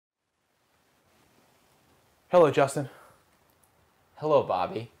Hello, Justin. Hello,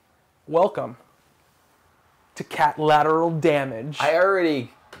 Bobby. Welcome to Catlateral Damage. I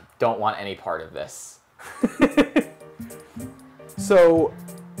already don't want any part of this. So,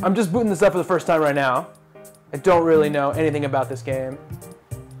 I'm just booting this up for the first time right now. I don't really know anything about this game.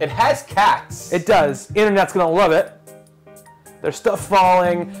 It has cats. It does. Internet's gonna love it. There's stuff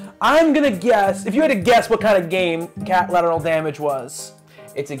falling. I'm gonna guess, if you had to guess what kind of game Catlateral Damage was.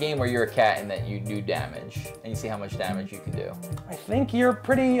 It's a game where you're a cat and that you do damage, and you see how much damage you can do. I think you're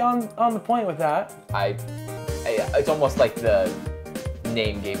pretty on the point with that. It's almost like the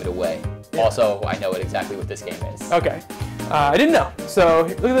name gave it away. Yeah. Also, I know exactly what this game is. Okay. I didn't know. So,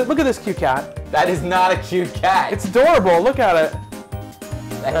 look at this cute cat. That is not a cute cat. It's adorable. Look at it.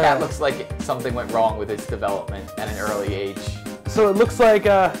 That cat looks like something went wrong with its development at an early age. So it looks like,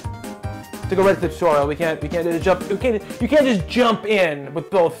 to go right to the tutorial, you can't just jump in with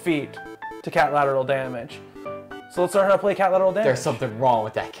both feet to Catlateral Damage. So let's learn how to play Catlateral Damage. There's something wrong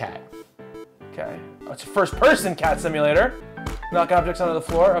with that cat. Okay. Oh, it's a first-person cat simulator. Knock objects onto the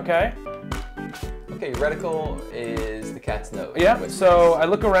floor. Okay. Okay, reticle is the cat's nose. Yeah. So I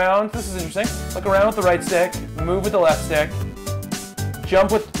look around. This is interesting. Look around with the right stick. Move with the left stick.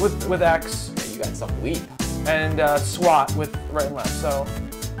 Jump with X. Yeah, you got some leap. And swat with right and left. So.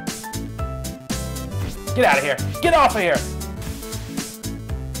 Get out of here. Get off of here.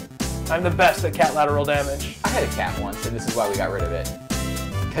 I'm the best at Catlateral Damage. I had a cat once, and this is why we got rid of it.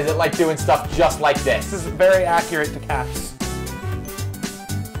 Because it liked doing stuff just like this. This is very accurate to cats.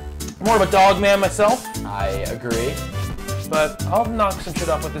 More of a dog man myself. I agree. But I'll knock some shit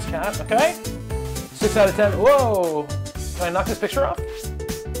off with this cat, okay? 6 out of 10. Whoa. Can I knock this picture off?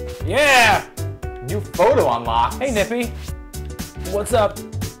 Yeah! New photo unlocked. Hey, Nippy. What's up,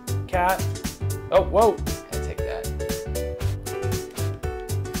 cat? Oh, whoa. I'll take that.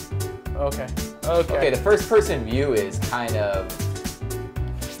 Okay. Okay, the first person view is kind of...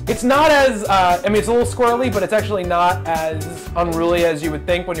 It's not as, I mean, it's a little squirrely, but it's actually not as unruly as you would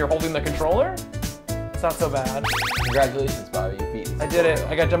think when you're holding the controller. It's not so bad. Congratulations, Bobby, you beat this. I did it.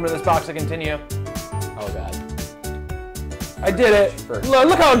 I got jumped into this box to continue. Oh, God. I did it.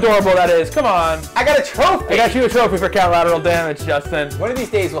 Look how adorable that is. Come on. I got a trophy. I got you a trophy for Catlateral Damage, Justin. One of these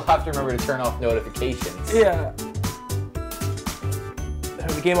days, we'll have to remember to turn off notifications. Yeah.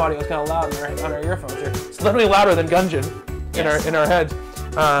 The game audio is kind of loud on our earphones here. It's definitely louder than Gungeon in our heads.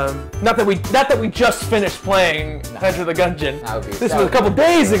 Not that we just finished playing Enter the Gungeon. This was a couple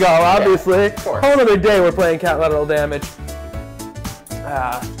days ago, obviously. Yeah, of course. Whole other day we're playing Catlateral Damage.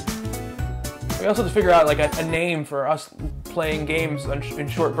 We also have to figure out like a name for us playing games in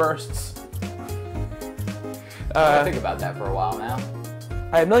short bursts. I think about that for a while now.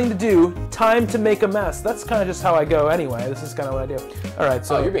 I have nothing to do. Time to make a mess. That's kind of just how I go anyway. This is kind of what I do. All right,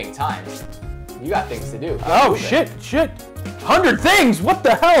 so. Oh, you're being timed. You got things to do. Oh, shit. 100 things. What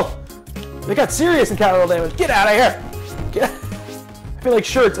the hell? They got serious in Catlateral Damage. Get out of here. I feel like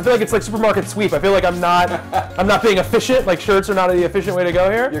shirts. I feel like it's like supermarket sweep. I feel like I'm not being efficient. Like shirts are not the efficient way to go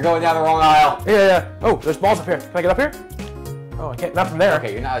here. You're going down the wrong aisle. Yeah. Oh, there's balls up here. Can I get up here? Oh, I can't. Not from there.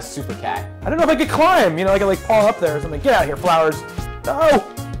 Okay, you're not a super cat. I don't know if I could climb. You know, I could like paw up there or something. Get out of here, flowers. No,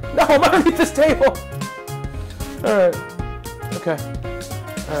 I'm underneath this table. All right. Okay.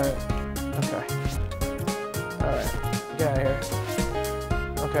 All right. Get out of here.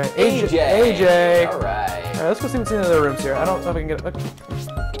 Okay. AJ. All right. All right. Let's go see what's in the other rooms here. I don't know if I can get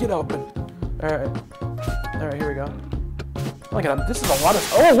it. Get open. All right. Here we go. Oh my God. This is a lot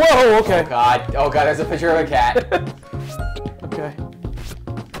of. Oh, whoa. Okay. Oh God. There's a picture of a cat. Okay.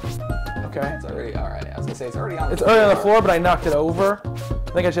 It's already all right. I was gonna say it's already on. It's already on the floor, but I knocked it over.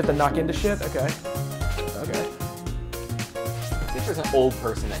 I think I just have to knock into shit. Okay. See if there's an old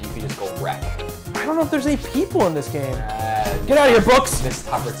person that you can just go wreck. I don't know if there's any people in this game. Get out of here, books! Missed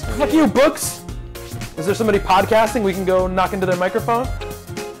opportunity. Fuck you, books! Is there somebody podcasting? We can go knock into their microphone?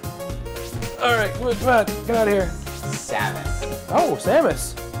 Alright, come on, get out of here. Samus. Oh,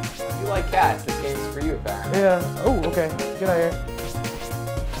 Samus. If you like cats, this game's for you, apparently. Yeah. Oh, okay. Get out of here.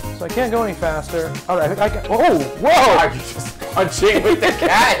 So I can't go any faster. Alright, I can. Oh, whoa! Are you just punching with the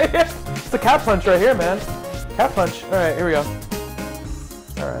cat? It's the cat punch right here, man. Cat punch. Alright, here we go.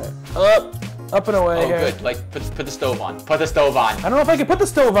 Alright. Up and away here. Oh, good. Like, put the stove on. Put the stove on. I don't know if I can put the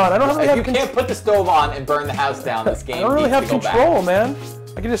stove on. I don't really have If you can't put the stove on and burn the house down, this game I don't really needs have to go control, back. man.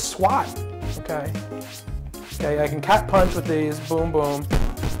 I can just swat. Okay. Okay, I can cat punch with these. Boom, boom.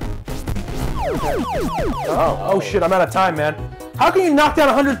 Okay. Oh shit, I'm out of time, man. How can you knock down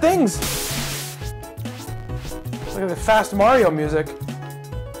 100 things? Look at the fast Mario music. I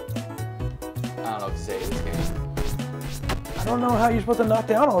don't know what to say to this game. I don't know how you're supposed to knock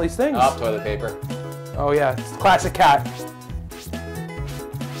down all these things. Oh, toilet paper. Oh yeah, it's classic cat.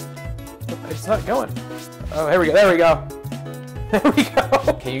 It's not going. Oh, here we go. There we go. There we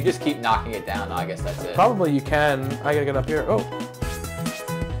go. Can you just keep knocking it down? No, I guess that's it. Probably you can. I gotta get up here. Oh.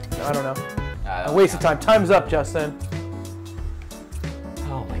 No, I don't know. A Don't waste of count. time. Time's up, Justin.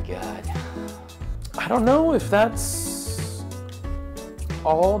 Oh my god. I don't know if that's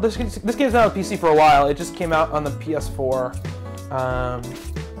all. This game's been out on PC for a while. It just came out on the PS4.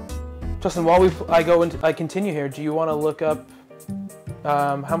 Justin, while I continue here, do you want to look up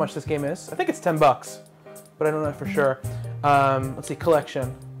how much this game is? I think it's $10, but I don't know for sure. Let's see,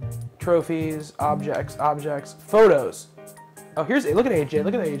 collection, trophies, objects, photos. Oh, here's look at AJ.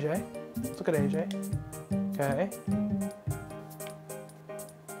 Look at AJ. Let's look at AJ. Okay.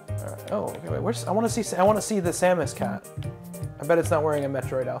 All right. Oh, okay. Wait. Where's? I want to see the Samus cat. I bet it's not wearing a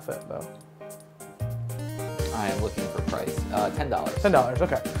Metroid outfit though. I am looking for price. $10. $10.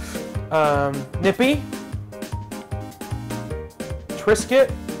 Okay. Nippy. Trisket.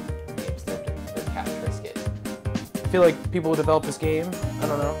 Their cat Trisket. I feel like people who developed this game. I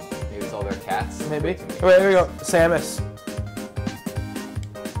don't know. Maybe it's all their cats. Maybe. Oh, wait, there we go. Samus.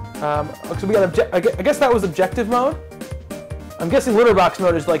 So we got I guess that was objective mode. I'm guessing litter box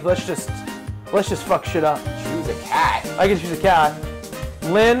mode is like let's just fuck shit up. Choose a cat. I can choose a cat.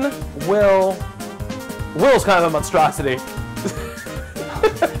 Lynn, Will. Will's kind of a monstrosity.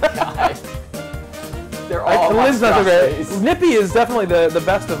 God. They're all Lynn's not so great. monstrosities. Nippy is definitely the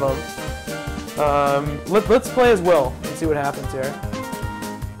best of them. Let's play as Will and see what happens here.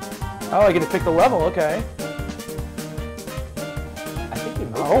 Oh, I get to pick the level. Okay. I think you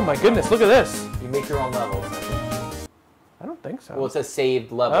make Oh your my own goodness! levels. Look at this. You make your own levels. I don't think so. Well, it says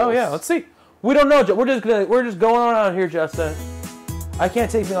saved levels. Oh yeah, let's see. We don't know. We're just going on out here, Justin. I can't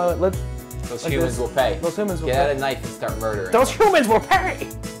take me on it. Let's. Those like humans this. will pay. Those humans will Get out pay. a knife and start murdering. Those them. humans will pay.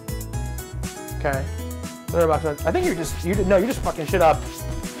 Okay. I think you're just fucking shit up.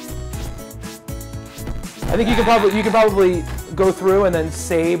 I think you can probably go through and then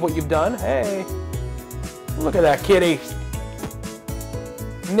save what you've done. Hey, look at that kitty.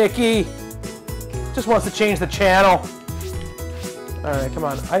 Nikki just wants to change the channel. All right, come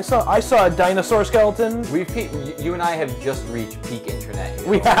on. I saw a dinosaur skeleton. You and I have just reached peak internet. You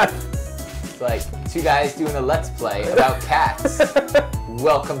know? We have. It's like two guys doing a let's play about cats.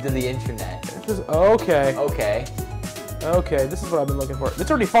 Welcome to the internet. Okay. Okay. Okay, this is what I've been looking for. It's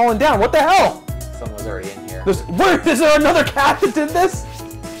already fallen down. What the hell? Someone's already in here. Is there another cat that did this?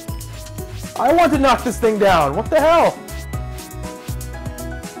 I want to knock this thing down. What the hell?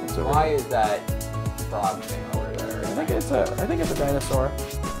 Why is that frog thing over there? I think it's a dinosaur.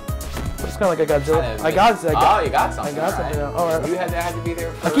 It's kind of like a Godzilla. Kind of I got you got something. I got something now. All right. You had to be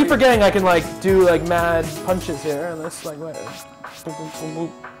there. For I keep forgetting I can like do like mad punches here, and this like what?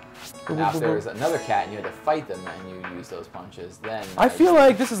 Now, if there was another cat and you had to fight them and you use those punches, then I feel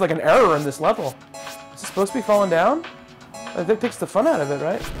like this is like an error in this level. Is it supposed to be falling down? I think it takes the fun out of it,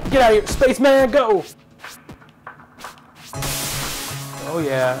 right? Get out of here, spaceman, go! Oh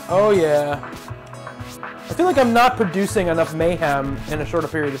yeah, oh yeah. I feel like I'm not producing enough mayhem in a shorter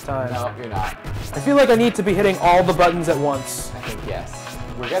period of time. no, you're not. I feel like I need to be hitting all the buttons at once. I think yes.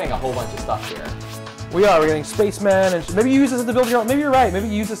 We're getting a whole bunch of stuff here. We are. We're getting spaceman, and maybe you use this to build your own. Maybe you're right. Maybe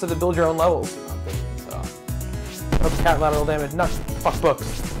you use this to build your own levels. I'm thinking so. Oh, Catlateral damage. Not fuck books.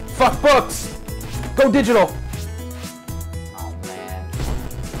 Fuck books. Go digital. Oh man.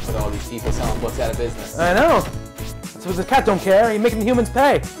 Put all these people selling books out of business. I know. So the cat don't care. You're making the humans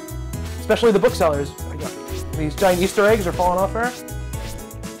pay, especially the booksellers. These giant Easter eggs are falling off her.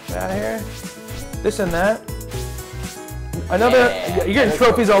 Get out of here. This and that. Another. Yeah, You're getting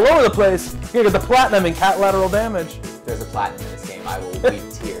trophies all over the place. You're gonna get the platinum in Catlateral damage. There's a platinum in this game. I will weep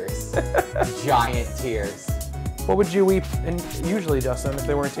tears. Giant tears. What would you weep usually, Justin, if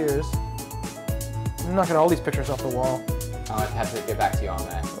they weren't tears? I'm knocking all these pictures off the wall. I'll have to get back to you on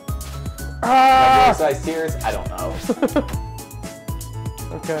that. Ah! Size tears? I don't know.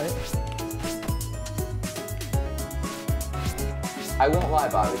 Okay. I won't lie,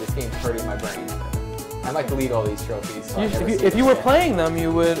 Bobby. This game's hurting my brain. I might delete all these trophies. So If you were playing them,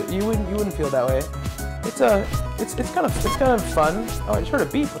 you wouldn't feel that way. It's kind of fun. Oh, I just heard a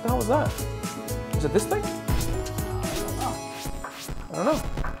beep. What the hell was that? Is it this thing? I don't know.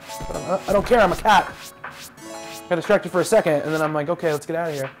 But I don't care. I'm a cat. Got distracted for a second, and then I'm like, okay, let's get out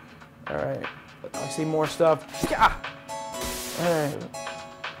of here. All right. I see more stuff. Yeah. All right.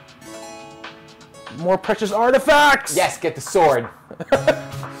 More precious artifacts. Yes, get the sword.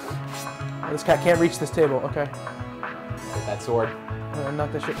 This cat can't reach this table. Okay. Get that sword.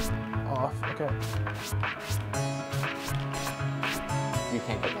 Knock this shit off. Okay. You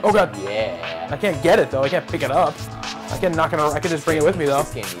can't get that. Oh god. Yeah. I can't get it though. I can't pick it up. I can knock it around. I can just bring it with me though.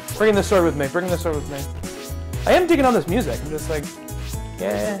 This game needs Bringing this sword with me. Bringing this sword with me. I am digging on this music. I'm just like,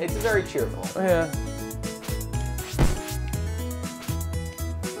 yeah. It's very cheerful. Oh, yeah.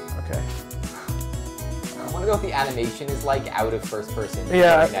 Okay. I want to know what the animation is like out of first person.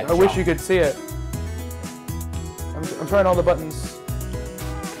 Yeah, I wish you could see it. I'm trying all the buttons.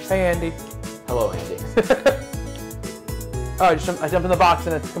 Hey, Andy. Hello, Andy. Oh, I jumped in the box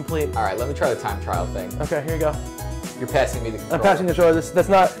and it's complete. All right, let me try the time trial thing. Okay, here you go. You're passing me the controller. I'm passing the controller.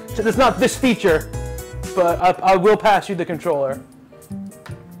 That's not this feature, but I will pass you the controller.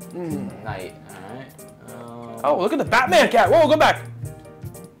 Night. All right. Oh, look at the Batman cat. Whoa, go back.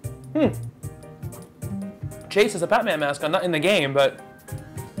 Chase is a Batman mask. Not in the game, but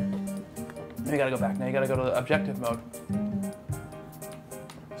now you gotta go back. Now you gotta go to the objective mode.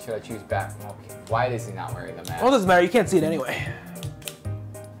 Should I choose back? Okay. Why is he not wearing the mask? Well, it doesn't matter. You can't see it anyway.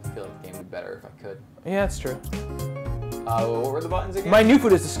 I feel like the game would be better if I could. Yeah, that's true. What were the buttons again? My new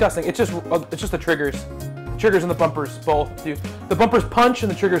foot is disgusting. It's just the triggers. The triggers and the bumpers both do. The bumpers punch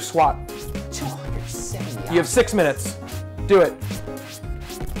and the triggers swat. 270. You have 6 minutes. Do it.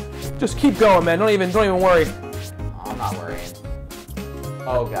 Just keep going, man. Don't even worry. Oh, I'm not worrying.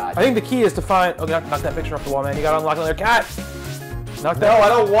 Oh god. I think the key is to find. Oh, knock that picture off the wall, man. You gotta unlock another cat. Knock that. No, I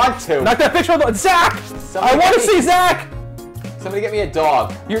don't want to. Knock that picture off the wall. Zach! Somebody I want to get me- see Zach! Somebody get me a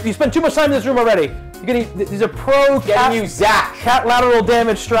dog. You spent too much time in this room already. You're getting. These are pro Getting you Zach. cat lateral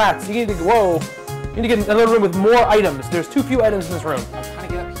damage strats. You need to. Whoa. You need to get another room with more items. There's too few items in this room. I'm trying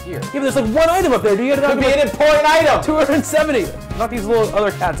to get up here. Yeah, but there's like one item up there. Do you get Could be an important item. 270. Knock these little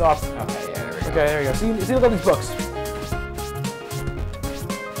other cats off. Okay, yeah, there we go. Okay, there you go. See, look at these books.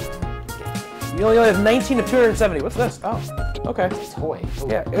 You only have 19 of 270. What's this? Oh, okay. It's a toy. Ooh.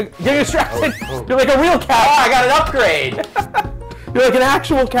 Yeah, get distracted. Oh. You're like a real Oh, cat. I got an upgrade. You're like an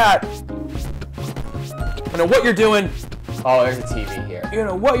actual cat. I know what you're doing. Oh, there's a TV here. You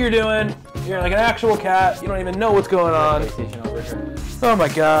know what you're doing. You're like an actual cat. You don't even know what's going on. PlayStation over here. Oh my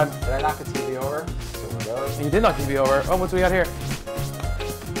god. Did I knock the TV over? Sort of. You did knock TV over. Oh, what's we got here?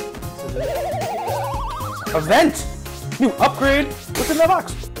 Event. New upgrade. What's in the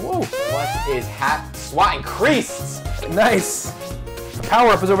box? Whoa. What is SWAT increased? Nice. The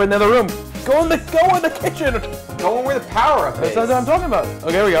power up is over in the other room. Go in the kitchen. Going where the power up is. That's what I'm talking about.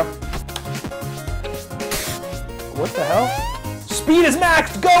 Okay, here we go. What the hell? Speed is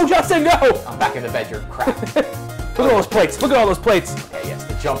maxed. Go, Justin, go. I'm back in the bedroom. Crap. Look at all those plates. Look at all those plates. Okay, yes,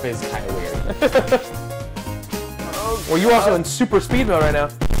 the jump is kind of weird. Well, you're also in super speed mode right now.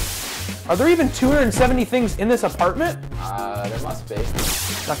 Are there even 270 things in this apartment? There must be.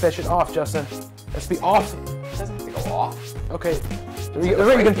 Knock that shit off, Justin. Let's be off. It doesn't have to go off. Okay. You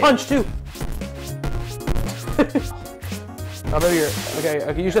can punch too. Oh, maybe you're okay.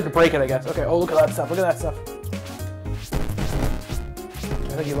 Okay, you just have to break it, I guess. Okay. Oh, look at that stuff. Look at that stuff.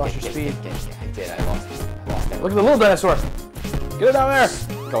 I think you lost your speed. I did. I lost it. Look at the little dinosaur. Get it down there.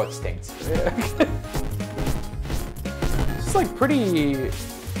 Go extinct. Yeah. It's like pretty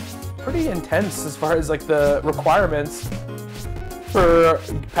intense as far as like the requirements for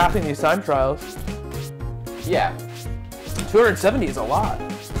passing these time trials. Yeah. 270 is a lot.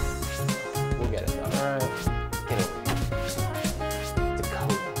 We'll get it though. Alright. Get over here.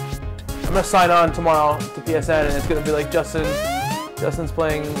 Dakota. I'm gonna sign on tomorrow to PSN and it's gonna be like Justin's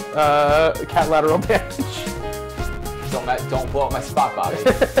playing cat lateral damage. Don't blow up my spot, Bobby.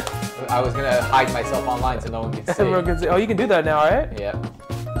 I was gonna hide myself online so no one could see. Everyone can see. Oh, you can do that now, right? Yeah.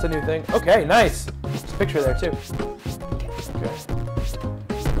 It's a new thing. Okay, nice. There's a picture there too. Okay.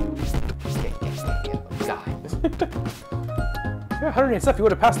 God. Yeah, 108 stuff. You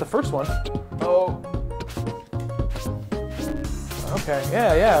would have passed the first one. Oh. Okay.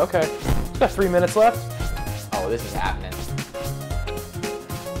 Yeah. Okay. Got 3 minutes left. Oh, this is happening.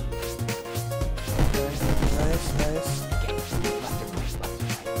 Okay. Nice.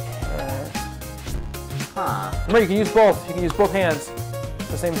 Alright. Huh. Remember, you can use both. You can use both hands at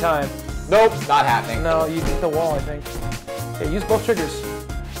the same time. Nope, not happening. No, you hit the wall, I think. Okay, use both triggers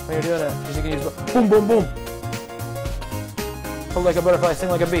when you're doing it. Because you can use both. Boom, boom, boom. Hold like a butterfly, sing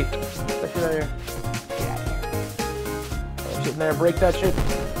like a bee. That shit out of here. Get out of here. That shit in there, break that shit.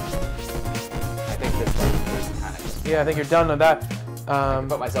 I think this one is kind of. Yeah, I think you're done with that.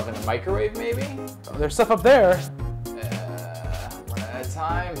 Put myself in the microwave, maybe? There's stuff up there. One at a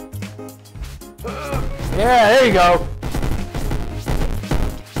time. Yeah, there you go.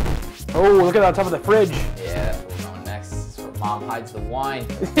 Oh, look at that on top of the fridge. Yeah, that's where we're going next. This is where Mom hides the wine.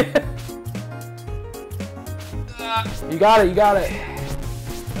 You got it.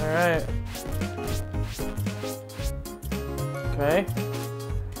 All right. Okay.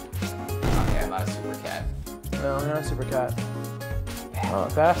 No, you're not a super cat. Oh,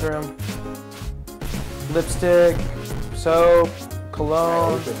 bathroom. Lipstick, soap,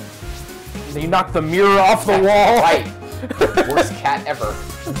 cologne. You knocked the mirror off the wall. Right. Worst cat ever.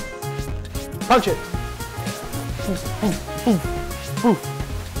 Punch it. Poof, poof, poof, poof.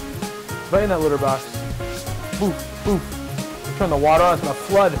 Right in that litter box. Poof, poof. Turn the water on, it's gonna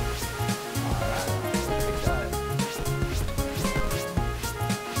flood.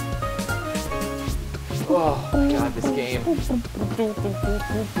 Oh my god, this game.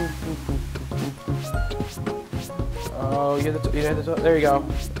 Oh, you hit the there you go.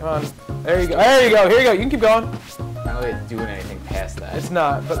 Come on. There you go. There you go. Here you go. You can keep going. I don't think it's doing anything past that. It's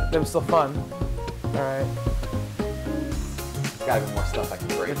not, but it was still fun. Alright. There's gotta be more stuff I can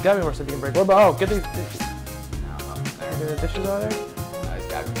break. There's gotta be more stuff you can break. What about, oh, get these. No, there. Get the dishes out of there? No, there's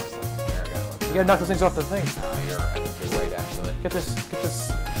gotta be more stuff. There we go. You gotta knock those things off the thing. No, I think you're right, actually. Get this,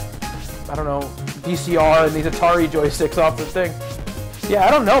 I don't know, VCR and these Atari joysticks off the thing. Yeah,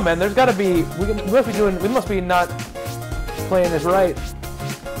 I don't know, man. There's gotta be, we must be not playing this right.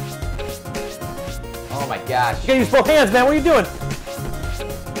 Oh my gosh. You gotta use both hands, man. What are you doing?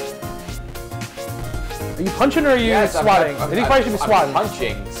 Are you punching or are you swatting? I think you probably should be swatting. I'm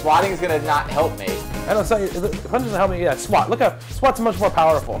punching. Swatting is gonna not help me. I don't know, punching doesn't help me. Yeah, swat. Look how SWAT's much more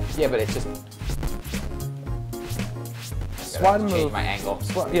powerful. Yeah, but it's just SWAT and move. Change my angle.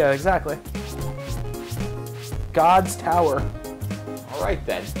 SWAT, yeah, exactly. God's Tower. All right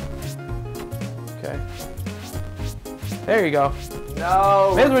then. Okay. There you go.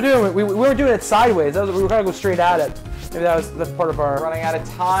 No. Maybe we're doing. We weren't doing it sideways. We were trying to go straight at it. Maybe that's part of our. We're running out of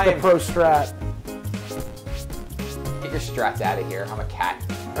time. The pro strat. Get your strats out of here. I'm a cat.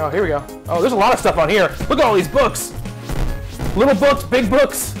 Oh, here we go. Oh, there's a lot of stuff on here. Look at all these books. Little books, big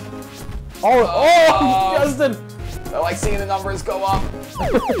books. Oh, Justin. I like seeing the numbers go up.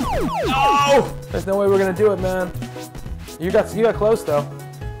 No! There's no way we're gonna do it, man. You got close though.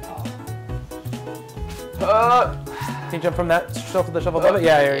 Can you jump from that shelf to the shelf above it?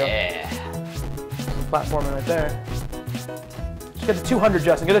 Yeah, there you go. Yeah. Some platforming right there. Just get to 200,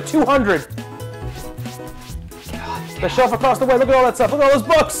 Justin. Get to 200. The shelf across the way. Look at all that stuff. Look at all those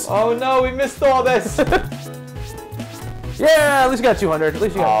books. Oh no, we missed all this. Yeah, at least you got 200. At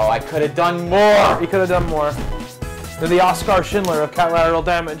least you got. Oh, I could have done more. You could have done more. They're the Oscar Schindler of Catlateral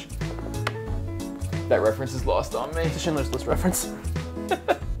damage. That reference is lost on me. It's a Schindler's List reference.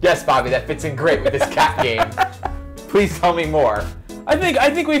 Yes, Bobby, that fits in great with this cat game. Please tell me more. I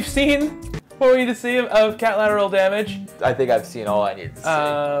think we've seen what we need to see of Catlateral damage. I think I've seen all I need to see.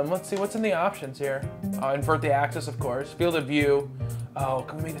 Let's see what's in the options here. Invert the axis, of course. Field of view. Oh,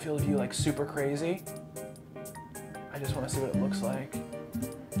 can we make the field of view like super crazy? I just want to see what it looks like.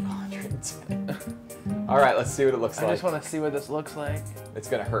 110. All right, let's see what it looks like. I just want to see what this looks like. It's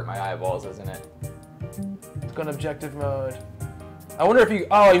gonna hurt my eyeballs, isn't it? Let's go in objective mode. I wonder if you.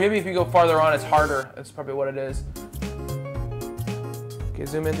 Oh, maybe if you go farther on, it's harder. That's probably what it is. Okay,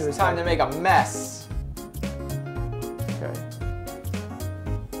 zoom into It's time to make a mess. Okay.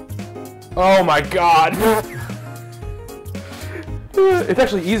 Oh my God. It's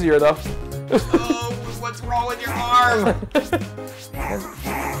actually easier though. Oh, what's wrong with your arm?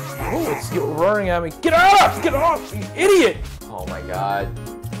 Oh, it's roaring at me. Get off! Get off! You idiot! Oh my God.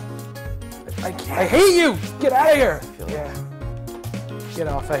 I hate you! Get out of here! Yeah. Get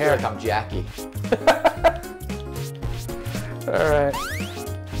off of here. I feel like I'm Jackie. Alright.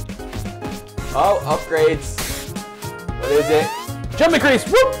 Oh, upgrades. What is it? Jump increase!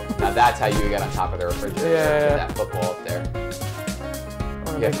 Whoop! Now that's how you get on top of the refrigerator. Yeah. Get that football up there.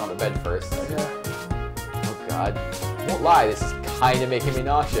 You get on the bed first. Yeah. Oh God. I won't lie, this is kind of making me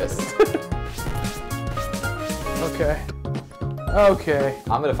nauseous. Okay. Okay.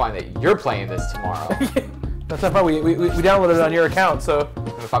 I'm gonna find that you're playing this tomorrow. That's not probably we downloaded it on your account, so. I'm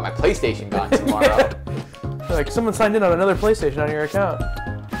gonna find my PlayStation gone tomorrow. Like someone signed in on another PlayStation on your account.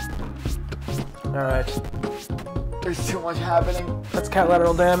 All right. There's too much happening. That's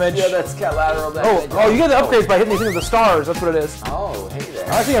Catlateral damage. Yeah, that's Catlateral damage. Oh, you get the upgrades by hitting these things with the stars. That's what it is. Oh, hey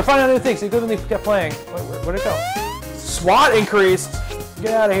there. I think I'm finding out new things. So you go and kept playing. Where'd it go? SWAT increased.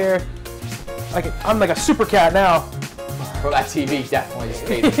 Get out of here. I'm like a super cat now. Well, that TV definitely just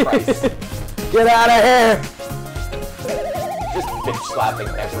paid the price. Get out of here. Just bitch slapping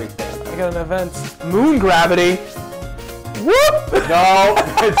everything. I got an event. Moon gravity. Whoop! No,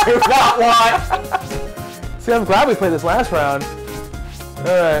 I do not want. See, I'm glad we played this last round. All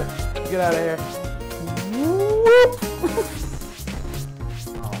right, get out of here. Whoop!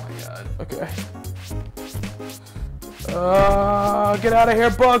 Oh my God. Okay. Get out of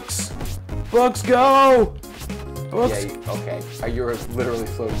here, books. Books, go. Books. Yeah, okay. You're literally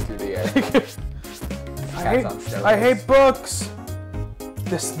floating through the air. Cat's on steroids. I hate books.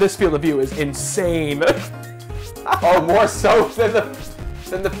 This field of view is insane. Oh, more so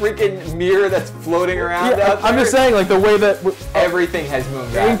than the freaking mirror that's floating around out there. I'm just saying, like the way that everything has moon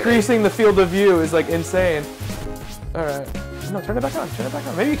gravity. Increasing the field of view is like insane. All right. No, turn it back on. Turn it back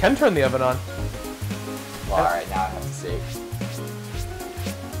on. Maybe you can turn the oven on. Well, all right, now I have to see.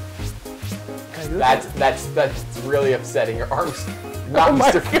 That's really upsetting. Your arms not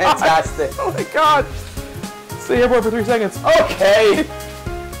Mr. Fantastic. Oh my god. Stay here for 3 seconds. Okay.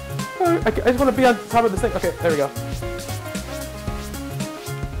 I just want to be on top of this thing. Okay, there we go.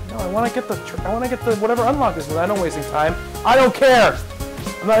 No, I want to get the whatever unlock is. I don't wasting time. I don't care.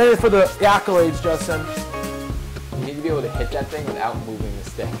 I'm not in it for the accolades, Justin. You need to be able to hit that thing without moving the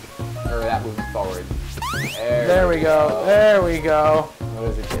stick, or without moving forward. There we go. There we go. What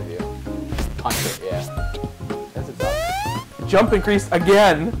does it give you? Punch it, yeah. That's a tough. Jump increased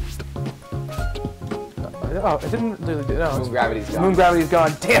again. Oh, it didn't really do. No, moon gravity's gone. Moon gravity's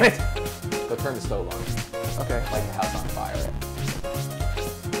gone. Damn it! Go turn the stove on. Okay. Light the house on fire.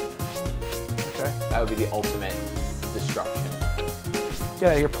 Okay. That would be the ultimate destruction. Get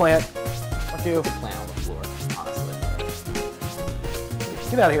out of here, plant. Fuck you. Put the plant on the floor, honestly.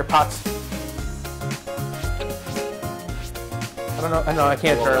 Get out of here, pots. I don't know. I know I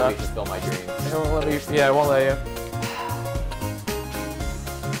can't turn it on. It won't let me fulfill my dreams. It won't let me. Yeah, it won't let you.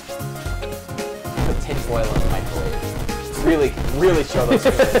 Put tin foil in the microwave. Really show those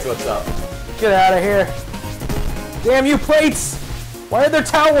kids what's up. Get out of here. Damn you plates! Why are there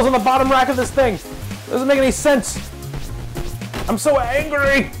towels on the bottom rack of this thing? Doesn't make any sense. I'm so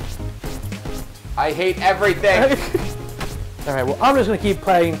angry. I hate everything. Alright, well, I'm just going to keep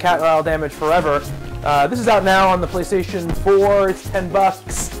playing Catlateral Damage forever. This is out now on the PlayStation 4. It's $10.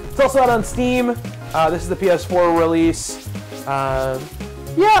 It's also out on Steam. This is the PS4 release. Yeah,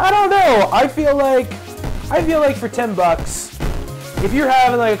 I don't know. I feel like for $10, if you're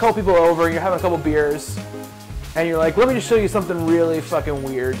having like a couple people over and you're having a couple beers, and you're like, let me just show you something really fucking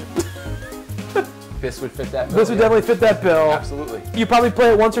weird. This would fit that bill. This would definitely fit that bill. Absolutely. You probably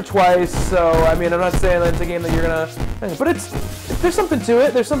play it once or twice, so I mean, I'm not saying that it's a game that you're gonna, but there's something to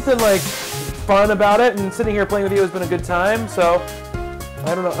it. There's something like fun about it, and sitting here playing with you has been a good time. So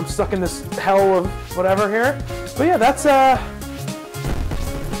I don't know. I'm stuck in this hell of whatever here, but yeah, that's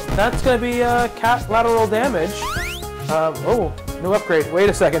gonna be Catlateral Damage. Oh, new upgrade. Wait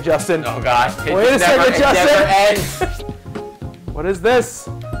a second, Justin. Oh god. Wait a second, Justin. It never ends. What is this?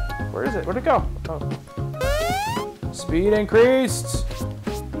 Where is it? Where'd it go? Oh. Speed increased.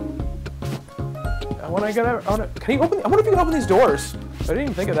 I want to get out. Can you open? I wonder if you can open these doors. I didn't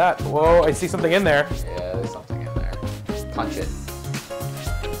even think of that. Whoa! I see something in there. Yeah, there's something in there. Punch it.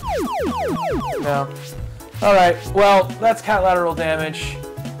 No. All right. Well, that's Catlateral Damage.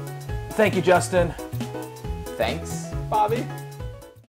 Thank you, Justin. Thanks, Bobby.